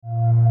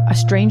a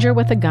stranger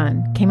with a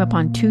gun came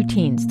upon two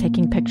teens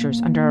taking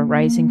pictures under a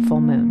rising full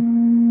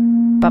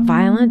moon. But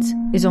violence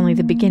is only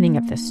the beginning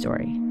of this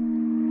story.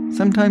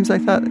 Sometimes I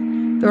thought,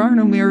 there are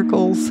no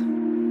miracles.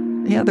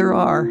 Yeah, there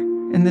are,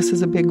 and this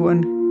is a big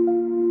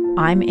one.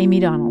 I'm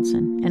Amy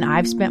Donaldson, and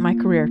I've spent my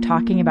career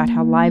talking about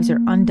how lives are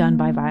undone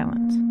by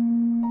violence.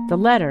 The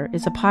Letter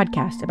is a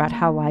podcast about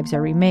how lives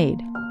are remade.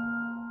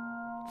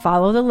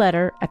 Follow The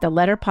Letter at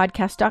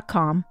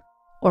theletterpodcast.com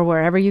or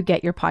wherever you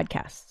get your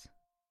podcasts.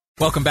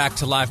 Welcome back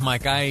to Live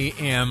Mike. I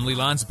am Lee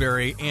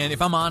Lonsberry, and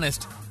if I'm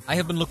honest, I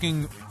have been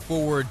looking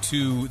forward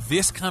to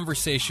this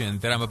conversation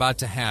that I'm about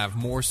to have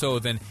more so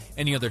than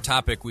any other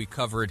topic we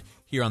covered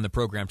here on the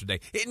program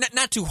today.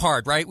 Not too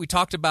hard, right? We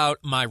talked about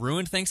my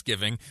ruined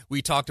Thanksgiving.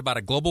 We talked about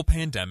a global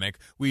pandemic.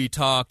 We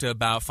talked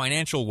about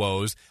financial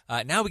woes.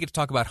 Now we get to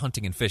talk about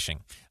hunting and fishing,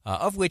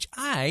 of which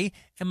I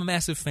am a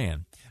massive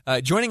fan.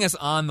 Joining us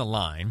on the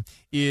line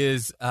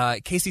is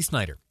Casey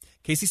Snider.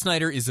 Casey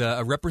Snider is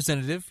a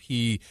representative.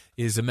 He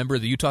is a member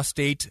of the Utah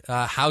State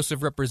House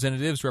of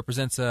Representatives,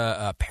 represents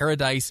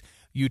Paradise,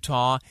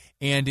 Utah,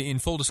 and in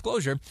full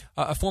disclosure,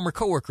 a former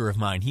coworker of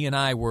mine. He and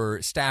I were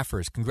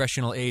staffers,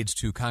 congressional aides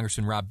to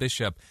Congressman Rob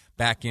Bishop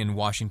back in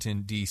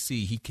Washington,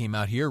 D.C. He came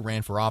out here,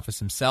 ran for office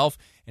himself,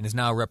 and is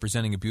now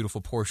representing a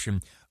beautiful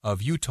portion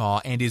of Utah,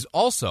 and is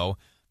also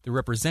the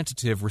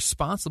representative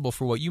responsible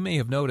for what you may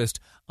have noticed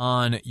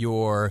on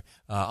your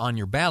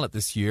ballot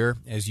this year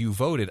as you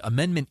voted,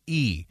 Amendment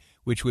E,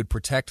 which would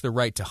protect the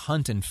right to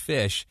hunt and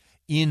fish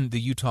in the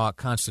Utah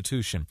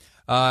Constitution.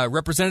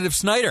 Representative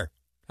Snider,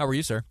 how are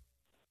you, sir?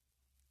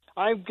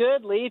 I'm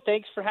good, Lee.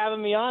 Thanks for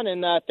having me on,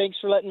 and thanks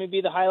for letting me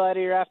be the highlight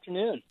of your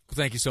afternoon.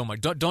 Thank you so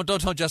much. Don't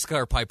tell Jessica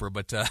or Piper,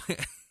 but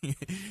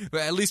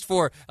at least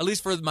for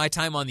my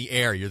time on the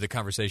air, you're the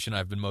conversation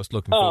I've been most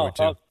looking forward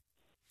to.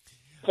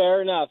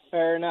 Fair enough.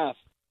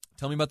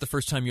 Tell me about the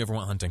first time you ever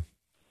went hunting.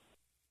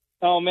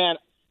 Oh man,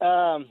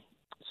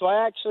 so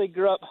I actually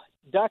grew up.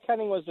 Duck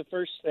hunting was the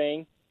first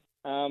thing.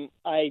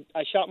 I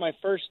shot my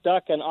first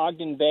duck on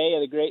Ogden Bay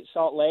of the Great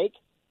Salt Lake.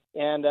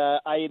 And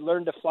I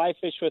learned to fly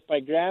fish with my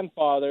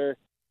grandfather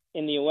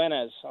in the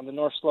Uintas, on the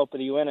north slope of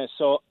the Uintas.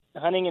 So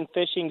hunting and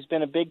fishing's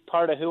been a big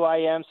part of who I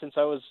am since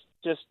I was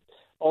just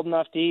old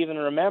enough to even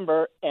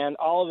remember, and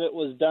all of it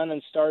was done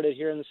and started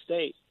here in the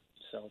state.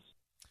 So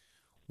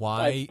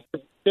why? I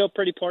feel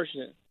pretty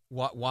fortunate.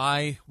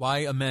 Why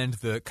amend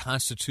the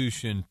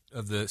Constitution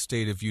of the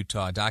state of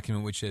Utah, a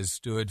document which has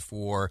stood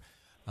for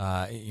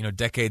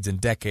decades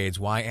and decades?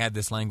 Why add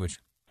this language?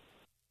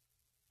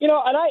 And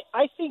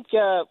I think.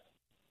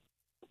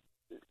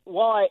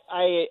 Well,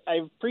 I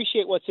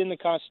appreciate what's in the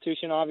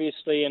Constitution,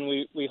 obviously, and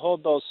we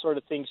hold those sort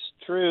of things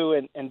true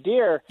and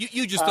dear.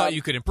 You just thought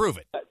you could improve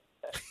it.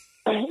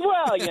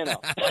 Well, no,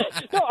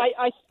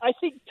 I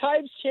think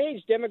times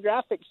change,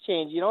 demographics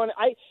change, and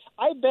I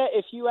bet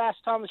if you asked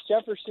Thomas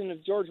Jefferson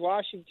of George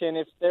Washington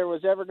if there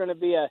was ever going to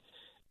be a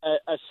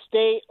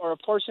state or a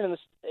portion of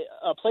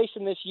a place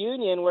in this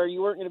union where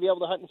you weren't going to be able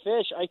to hunt and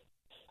fish,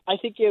 I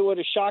think it would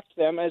have shocked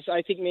them, as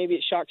I think maybe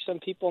it shocks some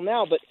people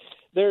now. But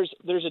there's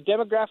a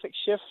demographic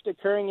shift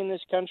occurring in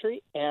this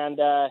country, and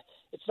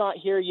it's not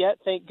here yet,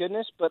 thank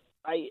goodness. But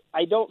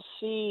I don't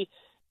see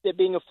it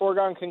being a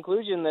foregone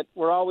conclusion that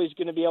we're always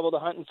going to be able to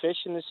hunt and fish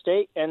in this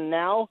state. And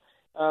now,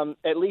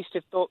 at least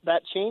if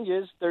that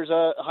changes, there's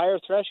a higher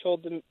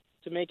threshold to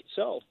make it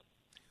so.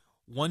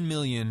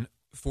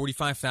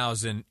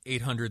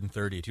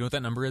 1,045,830. Do you know what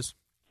that number is?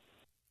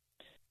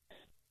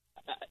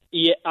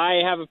 Yeah,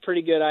 I have a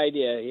pretty good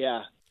idea.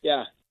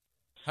 Yeah.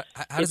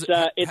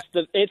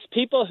 It's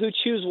people who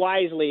choose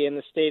wisely in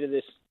the state of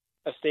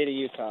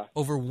Utah.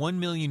 Over 1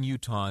 million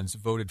Utahns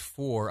voted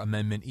for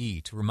Amendment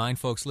E. To remind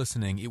folks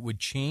listening, it would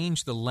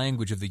change the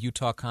language of the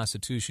Utah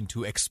Constitution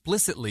to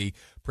explicitly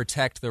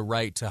protect the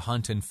right to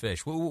hunt and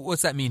fish.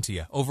 What's that mean to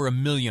you? Over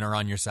 1 million are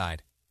on your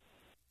side.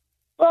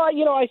 Well,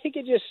 I think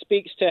it just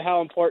speaks to how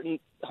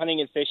important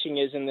hunting and fishing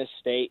is in this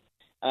state.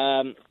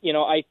 I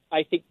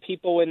think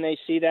people, when they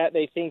see that,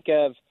 they think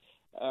of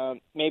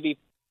maybe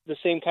the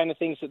same kind of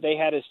things that they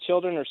had as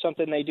children or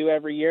something they do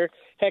every year.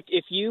 Heck,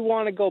 if you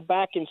want to go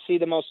back and see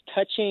the most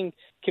touching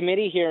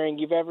committee hearing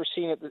you've ever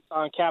seen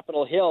on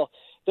Capitol Hill,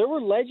 there were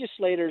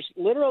legislators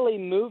literally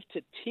moved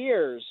to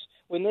tears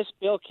when this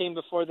bill came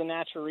before the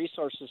Natural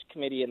Resources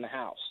Committee in the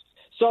House.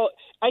 So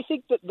I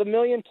think that the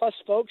million-plus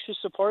folks who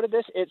supported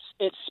this, it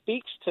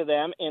speaks to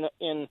them and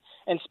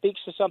speaks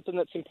to something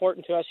that's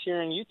important to us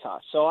here in Utah.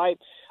 So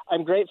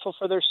I'm grateful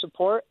for their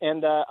support,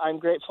 and I'm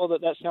grateful that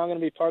that's now going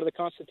to be part of the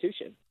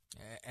Constitution.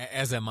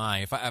 As am I.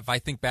 If I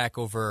think back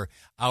over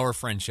our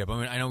friendship, I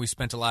mean, I know we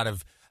spent a lot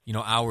of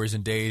hours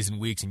and days and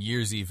weeks and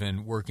years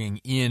even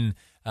working in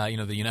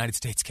the United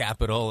States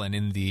Capitol and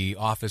in the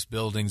office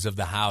buildings of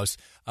the House.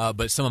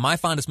 But some of my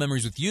fondest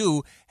memories with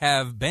you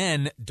have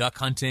been duck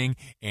hunting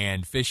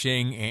and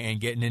fishing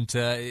and getting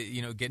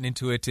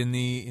into it in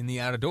the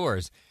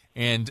outdoors.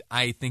 And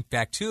I think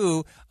back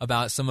too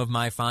about some of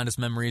my fondest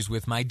memories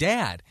with my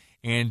dad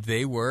and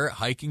they were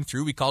hiking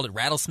through, we called it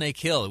Rattlesnake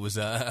Hill. It was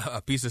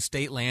a piece of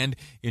state land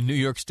in New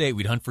York State.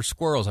 We'd hunt for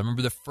squirrels. I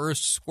remember the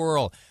first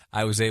squirrel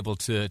I was able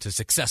to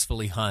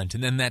successfully hunt.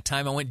 And then that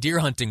time I went deer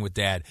hunting with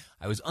Dad.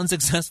 I was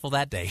unsuccessful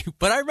that day,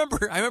 but I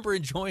remember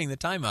enjoying the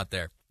time out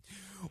there.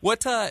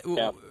 What,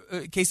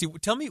 Casey,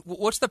 tell me,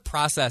 what's the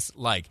process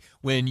like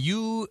when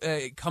you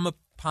come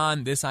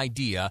upon this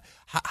idea?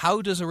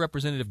 How does a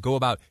representative go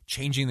about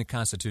changing the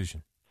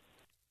Constitution?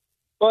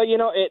 Well,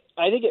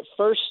 I think it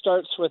first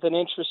starts with an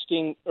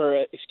interested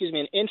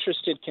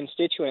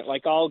constituent,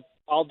 like all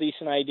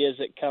decent ideas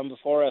that come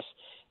before us.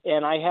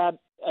 And I had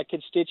a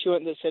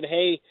constituent that said,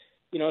 hey,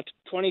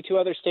 22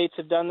 other states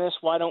have done this.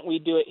 Why don't we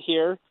do it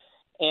here?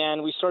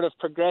 And we sort of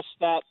progressed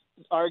that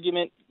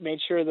argument, made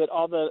sure that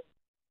all the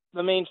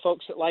main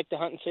folks that like to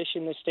hunt and fish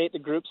in the state, the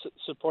groups that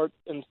support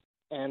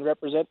and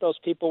represent those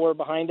people were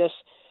behind us.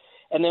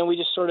 And then we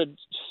just sort of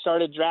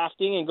started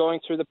drafting and going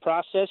through the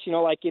process,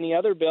 like any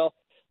other bill.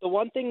 The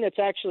one thing that's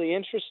actually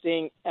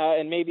interesting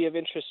and maybe of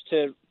interest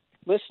to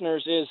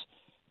listeners is,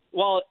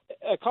 while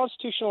a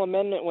constitutional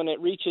amendment, when it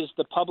reaches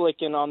the public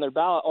and on their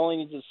ballot, only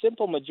needs a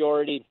simple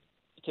majority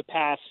to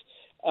pass,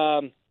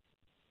 within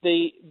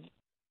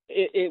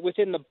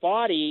the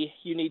body,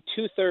 you need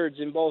 2/3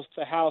 in both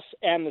the House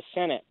and the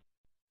Senate.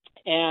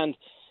 And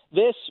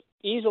this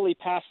easily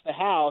passed the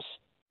House,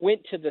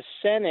 went to the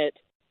Senate,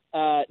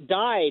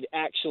 died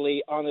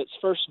actually on its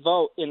first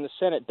vote in the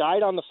Senate,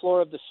 died on the floor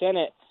of the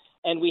Senate.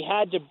 And we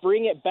had to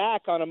bring it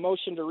back on a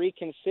motion to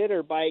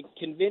reconsider by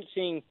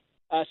convincing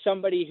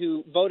somebody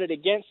who voted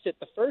against it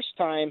the first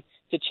time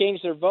to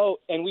change their vote.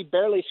 And we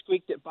barely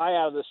squeaked it by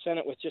out of the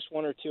Senate with just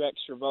 1 or 2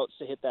 extra votes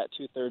to hit that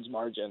 2/3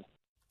 margin.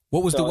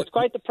 It's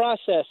quite the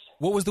process.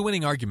 What was the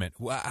winning argument?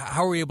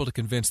 How were we able to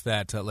convince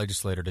that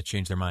legislator to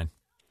change their mind?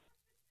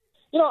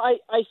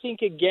 I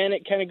think, again,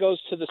 it kind of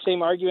goes to the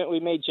same argument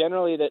we made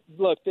generally that,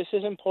 look, this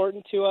is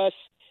important to us.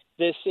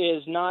 This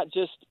is not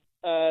just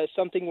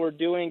something we're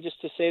doing just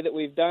to say that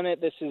we've done it.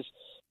 This is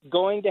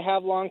going to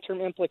have long-term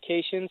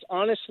implications.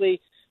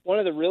 Honestly, one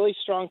of the really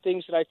strong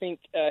things that I think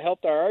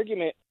helped our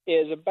argument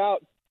is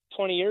about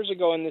 20 years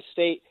ago in this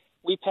state,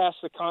 we passed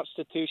the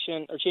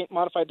Constitution or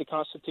modified the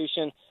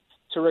Constitution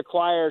to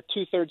require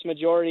 2/3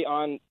 majority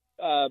on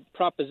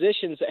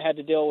propositions that had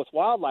to deal with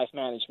wildlife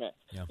management.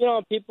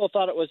 Yeah. People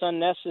thought it was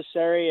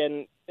unnecessary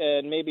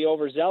and maybe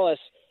overzealous,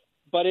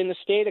 but in the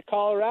state of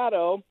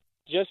Colorado,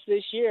 just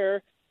this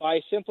year, by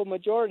a simple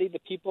majority, the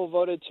people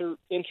voted to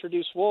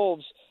introduce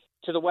wolves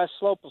to the west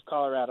slope of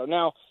Colorado.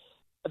 Now,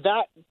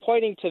 that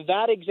pointing to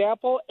that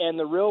example and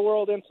the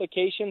real-world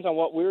implications on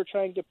what we were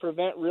trying to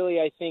prevent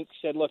really, I think,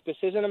 said, look, this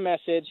isn't a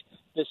message.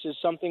 This is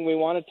something we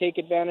want to take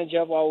advantage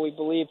of while we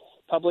believe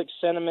public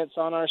sentiment's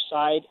on our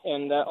side.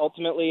 And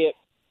ultimately,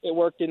 it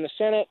worked in the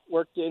Senate,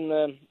 worked in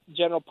the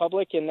general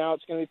public, and now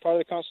it's going to be part of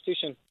the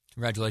Constitution.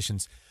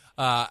 Congratulations.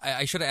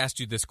 I should have asked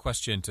you this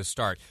question to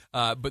start,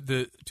 but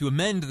to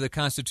amend the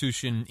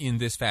Constitution in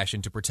this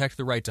fashion to protect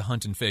the right to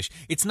hunt and fish,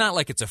 it's not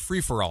like it's a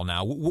free-for-all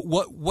now.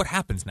 What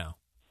happens now?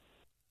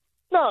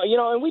 No,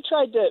 and we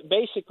tried to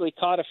basically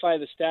codify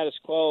the status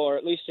quo or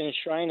at least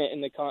enshrine it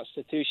in the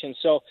Constitution.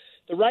 So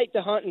the right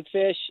to hunt and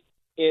fish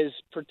is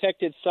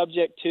protected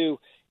subject to,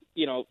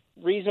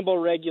 reasonable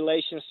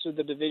regulations through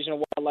the Division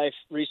of Wildlife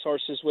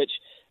Resources, which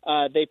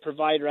they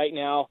provide right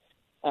now.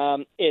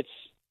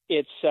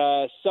 It's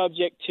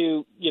subject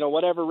to,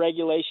 whatever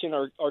regulation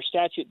or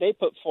statute they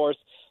put forth.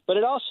 But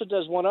it also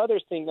does one other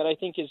thing that I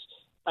think is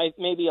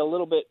maybe a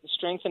little bit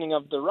strengthening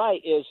of the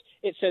right is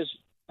it says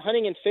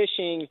hunting and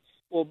fishing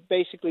will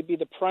basically be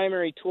the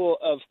primary tool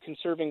of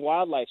conserving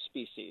wildlife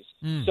species.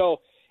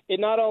 So it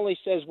not only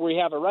says we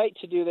have a right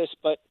to do this,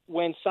 but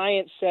when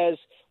science says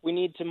we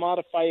need to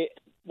modify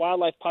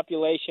wildlife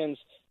populations,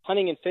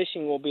 hunting and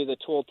fishing will be the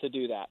tool to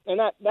do that.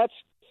 And that's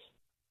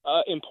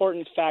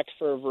important fact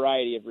for a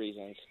variety of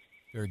reasons.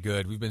 Very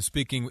good. We've been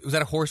speaking. Was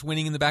that a horse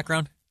whinnying in the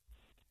background?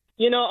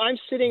 I'm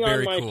sitting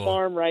on my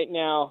farm right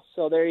now,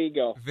 so there you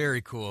go.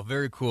 Very cool.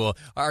 Very cool.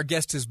 Our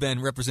guest has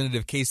been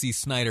Representative Casey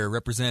Snider,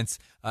 represents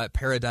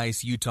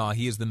Paradise, Utah.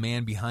 He is the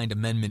man behind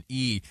Amendment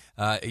E.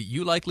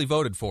 You likely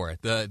voted for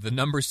it. The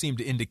numbers seem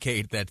to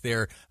indicate that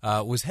there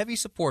was heavy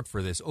support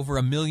for this. Over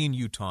 1 million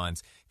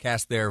Utahns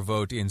cast their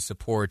vote in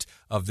support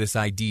of this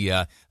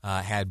idea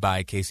had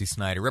by Casey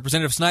Snider.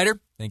 Representative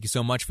Snider, thank you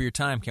so much for your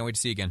time. Can't wait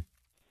to see you again.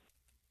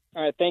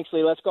 All right, thanks,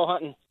 Lee. Let's go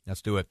hunting.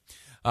 Let's do it.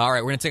 All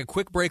right, we're going to take a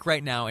quick break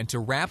right now, and to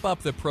wrap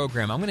up the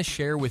program, I'm going to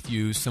share with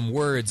you some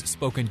words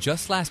spoken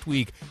just last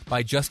week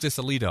by Justice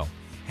Alito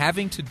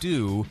having to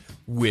do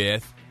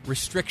with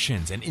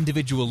restrictions and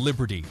individual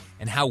liberty,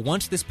 and how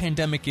once this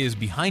pandemic is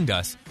behind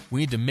us,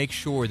 we need to make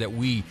sure that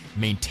we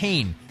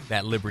maintain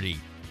that liberty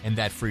and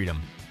that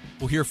freedom.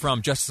 We'll hear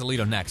from Justice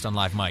Alito next on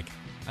Live Mike.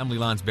 I'm Lee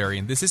Lonsberry,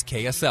 and this is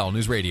KSL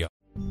News Radio.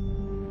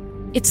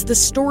 It's the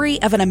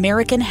story of an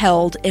American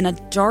held in a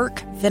dark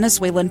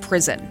Venezuelan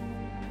prison.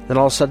 Then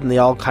all of a sudden they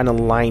all kind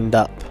of lined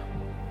up.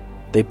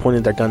 They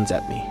pointed their guns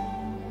at me.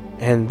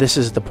 And this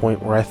is the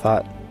point where I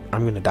thought,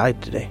 I'm going to die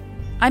today.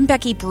 I'm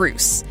Becky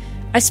Bruce.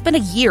 I spent a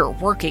year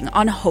working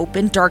on Hope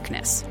in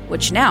Darkness,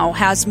 which now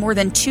has more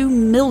than 2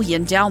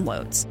 million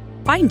downloads.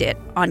 Find it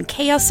on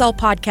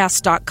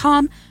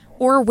kslpodcast.com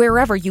or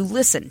wherever you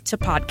listen to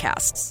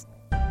podcasts.